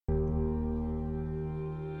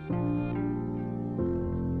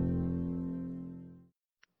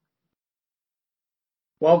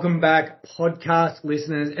Welcome back, podcast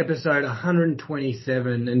listeners, episode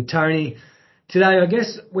 127. And Tony, today, I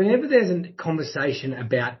guess whenever there's a conversation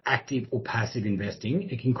about active or passive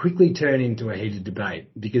investing, it can quickly turn into a heated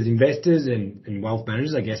debate because investors and wealth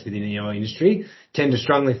managers, I guess within our industry, tend to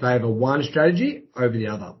strongly favour one strategy over the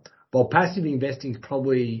other. While passive investing is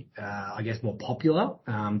probably, more popular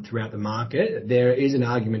throughout the market, there is an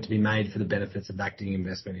argument to be made for the benefits of active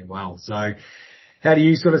investment as well. So how do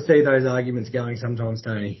you sort of see those arguments going sometimes,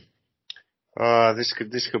 Tony? This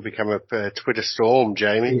could become a Twitter storm,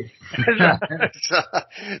 Jamie. I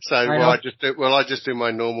just do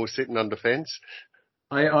my normal sitting on defence.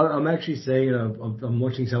 I'm actually seeing it. I'm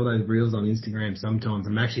watching some of those reels on Instagram sometimes.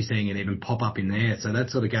 I'm actually seeing it even pop up in there. So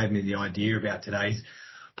that sort of gave me the idea about today's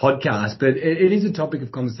podcast. But it is a topic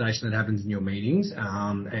of conversation that happens in your meetings.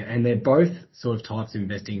 And they're both sort of types of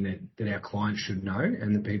investing that our clients should know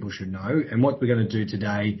and that people should know. And what we're going to do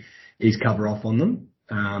today is cover off on them.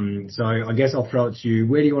 So I guess I'll throw it to you.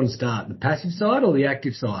 Where do you want to start? The passive side or the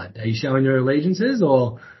active side? Are you showing your allegiances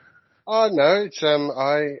or? Oh no, it's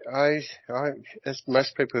I as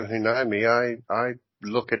most people who know me, I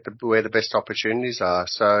look at where the best opportunities are.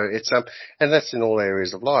 So it's and that's in all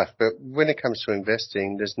areas of life. But when it comes to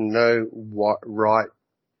investing, there's no right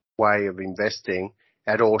way of investing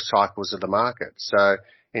at all cycles of the market. So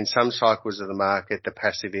in some cycles of the market, the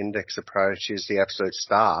passive index approach is the absolute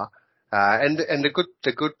star. And the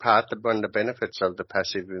good part, one of the benefits of the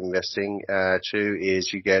passive investing too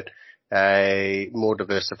is you get a more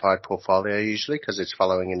diversified portfolio usually because it's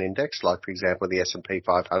following an index, like for example the S&P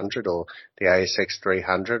 500 or the ASX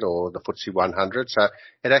 300 or the FTSE 100. So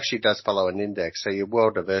it actually does follow an index. So you're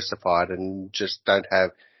well diversified and just don't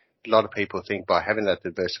have. A lot of people think by having that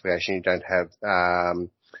diversification you don't have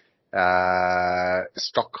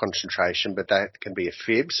stock concentration, but that can be a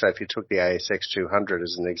fib. So if you took the ASX 200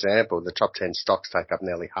 as an example, the top 10 stocks take up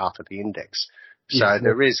nearly half of the index. So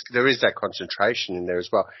there is that concentration in there as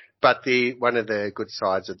well. But one of the good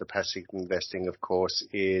sides of the passive investing, of course,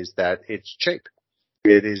 is that it's cheap.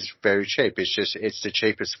 It is very cheap. It's the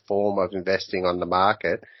cheapest form of investing on the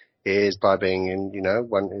market is by being in,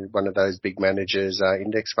 one of those big managers'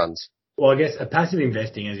 index funds. Well, I guess a passive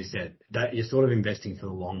investing, as you said, that you're sort of investing for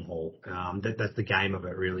the long haul. That's the game of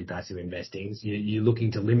it, really, passive investing. You're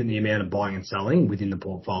looking to limit the amount of buying and selling within the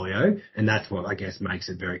portfolio, and that's what I guess makes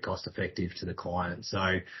it very cost effective to the client.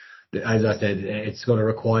 So, as I said, it's got to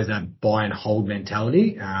require that buy and hold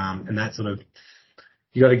mentality, and that sort of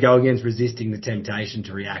you got to go against resisting the temptation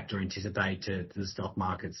to react or anticipate to the stock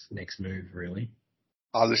market's next move, really.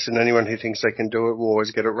 Oh, listen, anyone who thinks they can do it will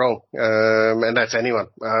always get it wrong. And that's anyone.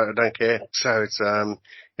 I don't care. So it's,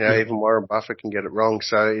 even Warren Buffett can get it wrong.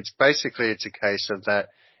 So it's basically, it's a case of that,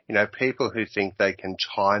 people who think they can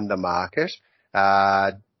time the market,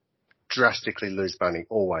 drastically lose money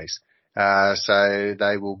always. So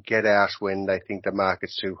they will get out when they think the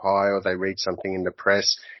market's too high or they read something in the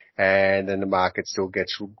press and then the market still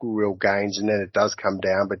gets real gains and then it does come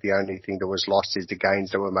down, but the only thing that was lost is the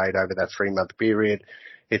gains that were made over that 3-month period.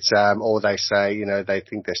 It's, or they say, they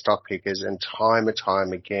think they're stock pickers and time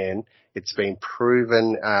again, it's been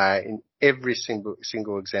proven, in every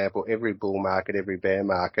single example, every bull market, every bear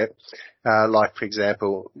market. Like for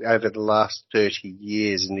example, over the last 30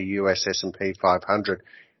 years in the US S&P 500,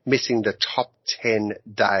 missing the top 10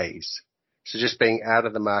 days. So just being out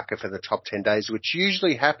of the market for the top 10 days, which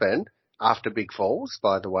usually happen after big falls,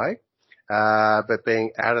 by the way, but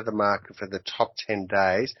being out of the market for the top 10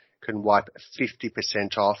 days can wipe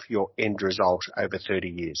 50% off your end result over 30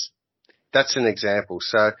 years. That's an example.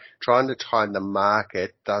 So trying to time the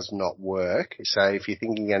market does not work. So if you're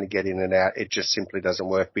thinking you're going to get in and out, it just simply doesn't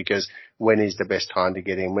work because when is the best time to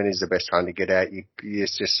get in? When is the best time to get out? You're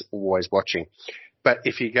just always watching. But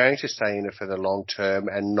if you're going to stay in it for the long term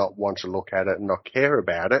and not want to look at it and not care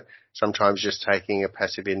about it, sometimes just taking a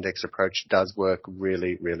passive index approach does work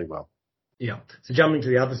really, really well. Yeah. So jumping to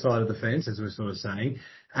the other side of the fence, as we're sort of saying,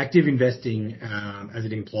 active investing, as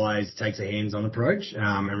it implies, takes a hands-on approach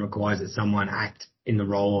and requires that someone act in the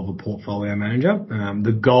role of a portfolio manager.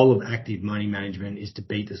 The goal of active money management is to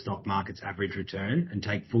beat the stock market's average return and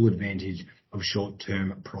take full advantage of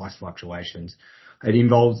short-term price fluctuations. It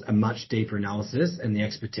involves a much deeper analysis and the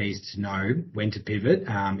expertise to know when to pivot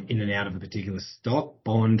in and out of a particular stock,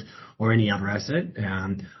 bond, or any other asset.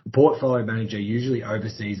 A portfolio manager usually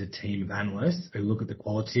oversees a team of analysts who look at the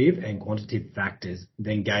qualitative and quantitative factors,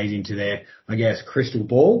 then gaze into their, crystal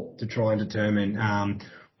ball to try and determine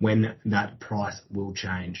when that price will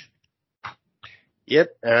change.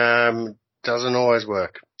 Yep. Doesn't always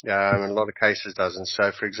work. In a lot of cases doesn't.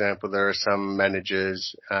 So, for example, there are some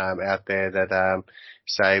managers out there that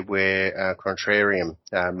say we're contrarian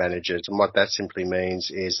managers, and what that simply means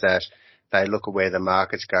is that they look at where the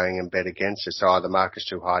market's going and bet against it. So, the market's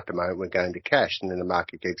too high at the moment, we're going to cash, and then the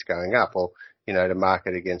market keeps going up, or the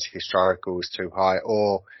market against historical is too high,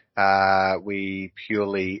 or we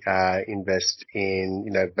purely invest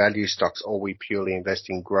in value stocks, or we purely invest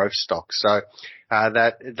in growth stocks. So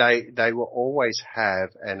that they will always have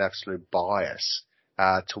an absolute bias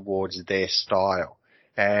towards their style.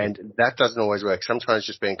 And that doesn't always work. Sometimes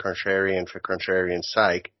just being contrarian for contrarian's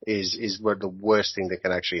sake is what the worst thing that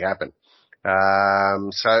can actually happen.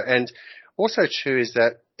 And also too is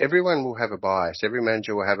that everyone will have a bias. Every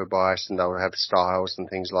manager will have a bias, and they'll have styles and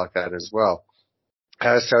things like that as well.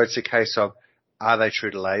 So it's a case of, are they true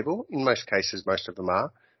to label? In most cases, most of them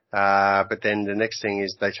are. But then the next thing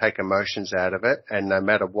is they take emotions out of it, and no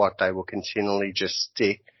matter what, they will continually just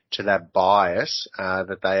stick to that bias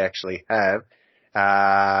that they actually have,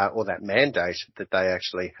 or that mandate that they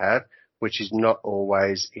actually have, which is not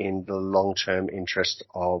always in the long-term interest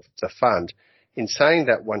of the fund. In saying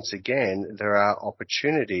that, once again, there are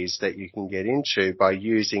opportunities that you can get into by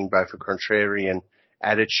using both a contrarian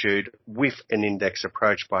attitude with an index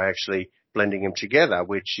approach by actually blending them together,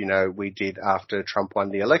 which, we did after Trump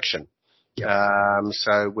won the election. Yeah.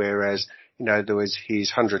 So whereas, there was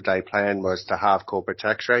his 100-day plan was to halve corporate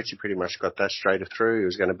tax rates. He pretty much got that straight through. He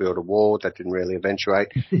was going to build a wall that didn't really eventuate.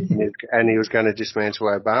 And he was going to dismantle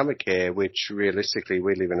Obamacare, which realistically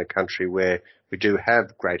we live in a country where we do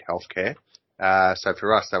have great healthcare. So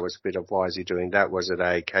for us, that was a bit of why is he doing that? Was it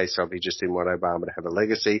a case of he just didn't want Obama to have a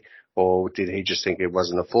legacy, or did he just think it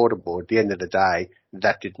wasn't affordable? At the end of the day,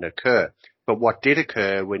 that didn't occur. But what did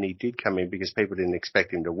occur when he did come in, because people didn't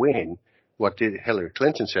expect him to win, Hillary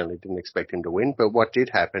Clinton certainly didn't expect him to win, but what did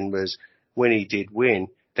happen was when he did win,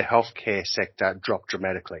 the healthcare sector dropped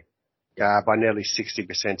dramatically, by nearly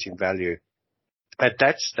 60% in value. At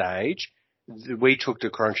that stage, we took the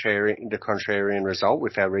contrarian result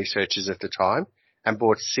with our researchers at the time and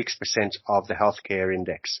bought 6% of the healthcare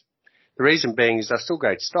index. The reason being is they're still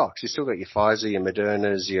great stocks. You still got your Pfizer, your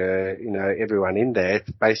Modernas, everyone in there,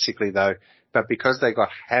 basically though. But because they got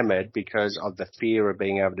hammered because of the fear of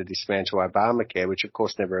being able to dismantle Obamacare, which of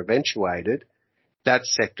course never eventuated, that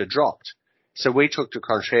sector dropped. So we took the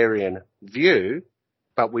contrarian view,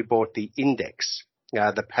 but we bought the index,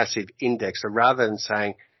 the passive index. So rather than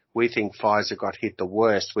saying, we think Pfizer got hit the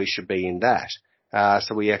worst, we should be in that.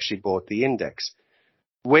 So we actually bought the index.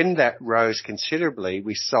 When that rose considerably,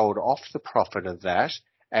 we sold off the profit of that,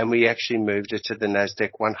 and we actually moved it to the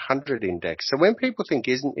NASDAQ 100 index. So when people think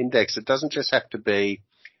index, it doesn't just have to be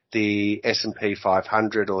the S&P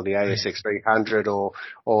 500 or the ASX 300 or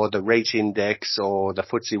the REIT index or the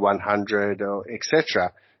FTSE 100 or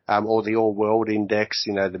etc. Or the All World index,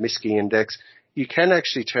 the MSCI index. You can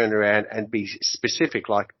actually turn around and be specific,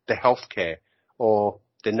 like the healthcare or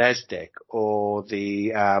the NASDAQ or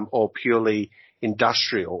or purely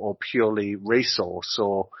industrial or purely resource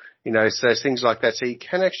or, so things like that. So you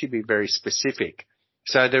can actually be very specific.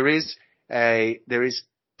 So there is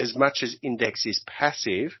as much as index is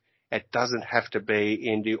passive, it doesn't have to be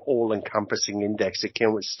in the all-encompassing index. It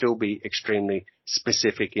can still be extremely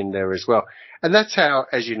specific in there as well. And that's how,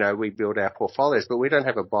 as you know, we build our portfolios, but we don't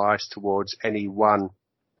have a bias towards any one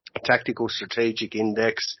tactical strategic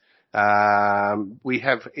index. We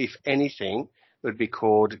have, if anything, it would be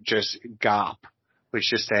called just GARP, which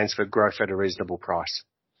just stands for growth at a reasonable price.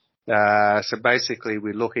 So basically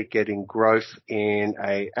we look at getting growth in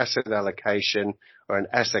a asset allocation or an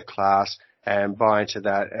asset class and buy into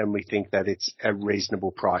that, and we think that it's a reasonable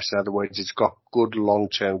price. In other words, it's got good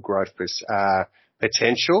long-term growth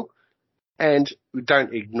potential, and we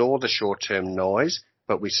don't ignore the short-term noise,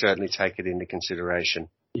 but we certainly take it into consideration.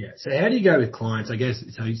 Yeah. So how do you go with clients? I guess,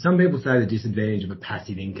 so some people say the disadvantage of a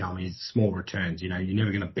passive income is small returns. You're never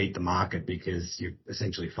going to beat the market because you're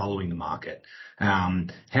essentially following the market. How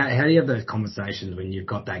do you have those conversations when you've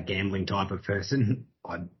got that gambling type of person?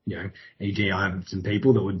 E.g., I have some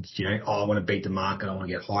people that would, I want to beat the market, I want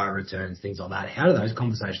to get higher returns, things like that. How do those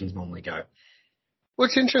conversations normally go? Well,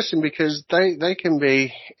 it's interesting because they can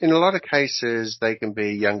be, in a lot of cases, they can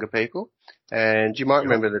be younger people. And you might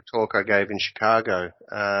remember the talk I gave in Chicago,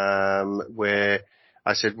 where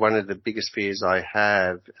I said one of the biggest fears I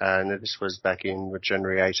have, and this was back in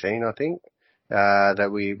January 18, I think, that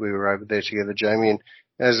we were over there together, Jamie, and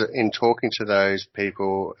as in talking to those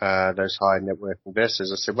people, those high net worth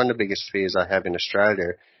investors, I said one of the biggest fears I have in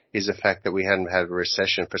Australia is the fact that we hadn't had a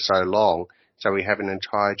recession for so long. So we have an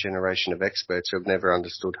entire generation of experts who have never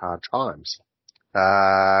understood hard times.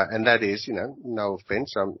 And that is, no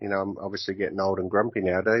offense, I'm obviously getting old and grumpy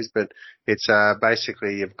nowadays, but it's,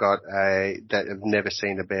 basically you've got that have never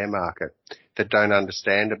seen a bear market, that don't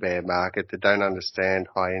understand a bear market, that don't understand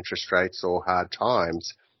high interest rates or hard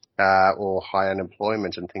times, or high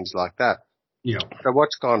unemployment and things like that. Yeah. So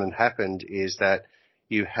what's gone and happened is that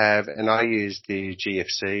you have, and I use the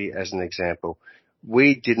GFC as an example.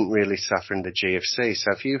 We didn't really suffer in the GFC.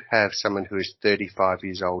 So if you have someone who is 35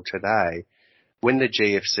 years old today, when the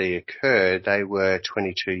GFC occurred, they were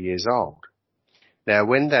 22 years old. Now,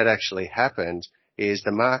 when that actually happened, is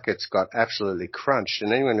the markets got absolutely crunched,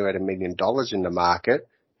 and anyone who had $1 million in the market,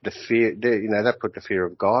 that put the fear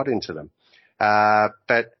of God into them.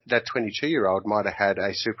 But that 22-year-old might have had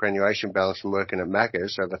a superannuation balance from working at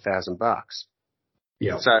Macca's over $1,000.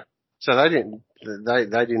 Yeah. So they didn't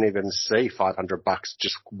even see $500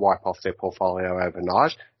 just wipe off their portfolio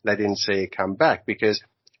overnight. They didn't see it come back, because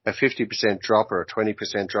a 50% drop or a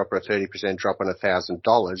 20% drop or a 30% drop on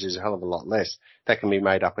 $1,000 is a hell of a lot less. That can be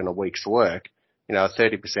made up in a week's work. A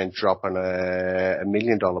 30% drop on a $1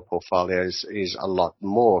 million portfolio is a lot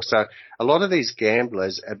more. So a lot of these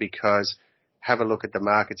gamblers are because, have a look at the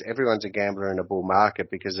markets. Everyone's a gambler in a bull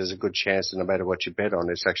market because there's a good chance that no matter what you bet on,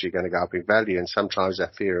 it's actually going to go up in value. And sometimes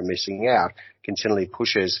that fear of missing out continually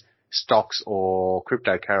pushes stocks or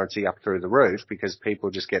cryptocurrency up through the roof, because people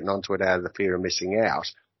are just getting onto it out of the fear of missing out,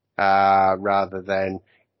 rather than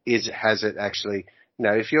has it actually,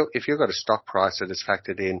 if you've got a stock price that is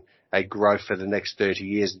factored in a growth for the next 30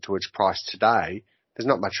 years into its price today, there's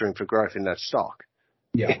not much room for growth in that stock.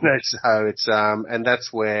 Yeah. So it's, and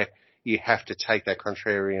that's where you have to take that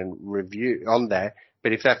contrarian review on that.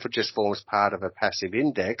 But if that just forms part of a passive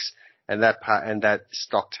index, and that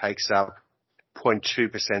stock takes up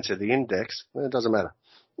 0.2% of the index, well, it doesn't matter.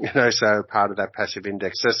 So part of that passive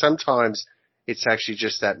index. So sometimes it's actually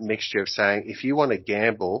just that mixture of saying, if you want to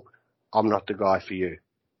gamble, I'm not the guy for you.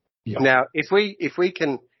 Yeah. Now, if we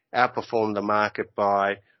can outperform the market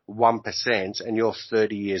by 1% and you're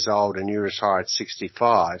 30 years old and you retire at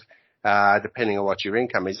 65, depending on what your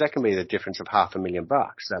income is, that can be the difference of $500,000,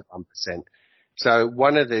 that 1%. So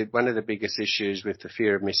one of the biggest issues with the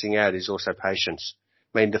fear of missing out is also patience.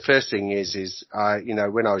 I mean, the first thing is,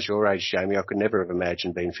 when I was your age, Jamie, I could never have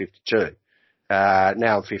imagined being 52.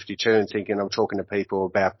 Now I'm 52 and thinking, I'm talking to people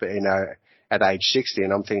about, at age 60,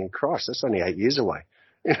 and I'm thinking, Christ, that's only 8 years away.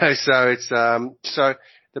 So it's, so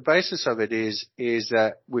the basis of it is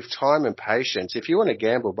that with time and patience, if you want to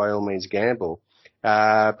gamble, by all means gamble.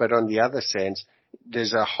 But on the other sense,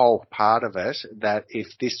 there's a whole part of it that if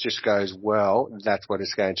this just goes well, that's what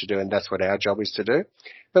it's going to do, and that's what our job is to do.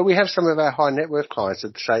 But we have some of our high net worth clients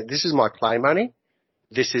that say, this is my play money,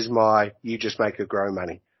 this is my you just make it grow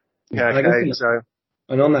money. Yeah, okay,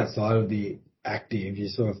 and on that side of the active,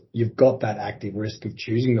 you've got that active risk of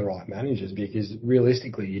choosing the right managers, because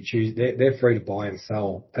realistically they're free to buy and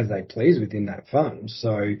sell as they please within that fund.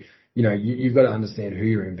 So, you've got to understand who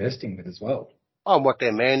you're investing with as well. Oh, and what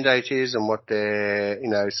their mandate is and what their,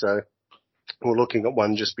 so we're looking at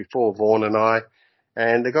one just before, Vaughan and I,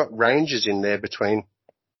 and they got ranges in there between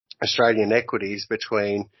Australian equities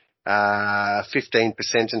between 15%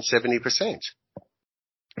 and 70%.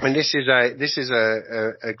 And this is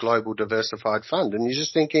a global diversified fund, and you're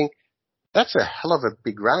just thinking, that's a hell of a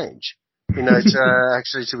big range, to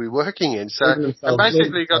actually to be working in. So, and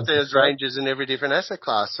basically got those ranges in every different asset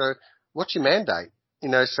class. So what's your mandate?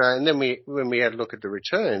 And then when we had a look at the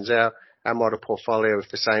returns, our model portfolio with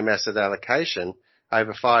the same asset allocation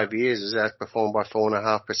over 5 years is outperformed by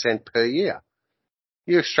 4.5% per year.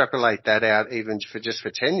 You extrapolate that out even for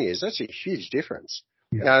 10 years, that's a huge difference.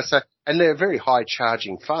 Yeah. And they're a very high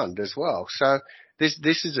charging fund as well. So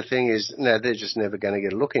this is the thing is, they're just never going to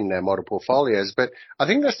get a look in their model portfolios. But I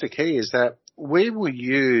think that's the key, is that we will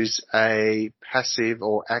use a passive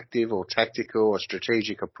or active or tactical or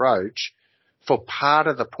strategic approach for part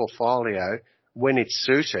of the portfolio when it's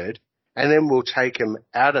suited, and then we'll take them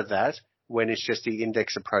out of that when it's just the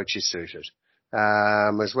index approach is suited.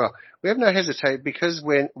 As well. We have no hesitate, because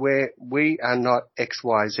we are not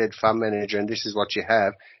XYZ fund manager and this is what you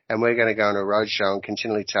have, and we're going to go on a roadshow and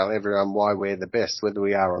continually tell everyone why we're the best, whether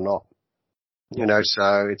we are or not.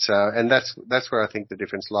 So it's, and that's where I think the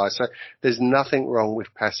difference lies. So there's nothing wrong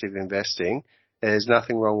with passive investing. There's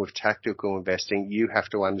nothing wrong with tactical investing. You have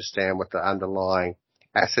to understand what the underlying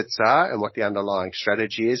assets are and what the underlying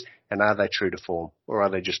strategy is, and are they true to form, or are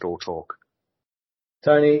they just all talk?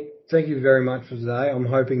 Tony, thank you very much for today. I'm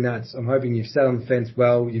hoping you've sat on the fence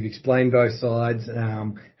well. You've explained both sides.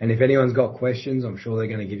 And if anyone's got questions, I'm sure they're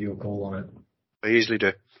going to give you a call on it. I usually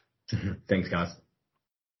do. Thanks, guys.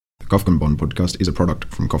 The Kofkin Bond podcast is a product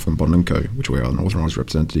from Kofkin Bond & Co., which we are an authorised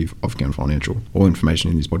representative of Count Financial. All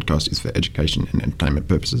information in this podcast is for education and entertainment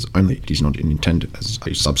purposes only. It is not intended as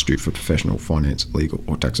a substitute for professional finance, legal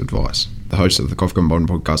or tax advice. The hosts of the Kofkin Bond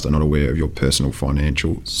podcast are not aware of your personal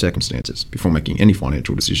financial circumstances. Before making any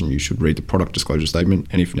financial decision, you should read the product disclosure statement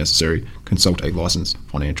and, if necessary, consult a licensed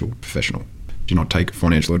financial professional. Do not take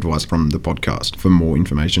financial advice from the podcast. For more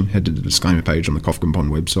information, head to the disclaimer page on the Kofkin Bond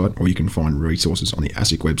website, or you can find resources on the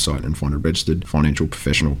ASIC website and find a registered financial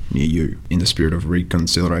professional near you. In the spirit of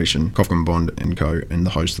reconciliation, Kofkin Bond & Co. and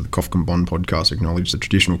the host of the Kofkin Bond podcast acknowledge the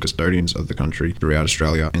traditional custodians of the country throughout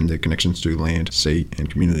Australia and their connections to land, sea and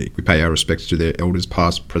community. We pay our respects to their elders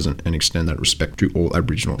past, present and extend that respect to all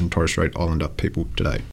Aboriginal and Torres Strait Islander people today.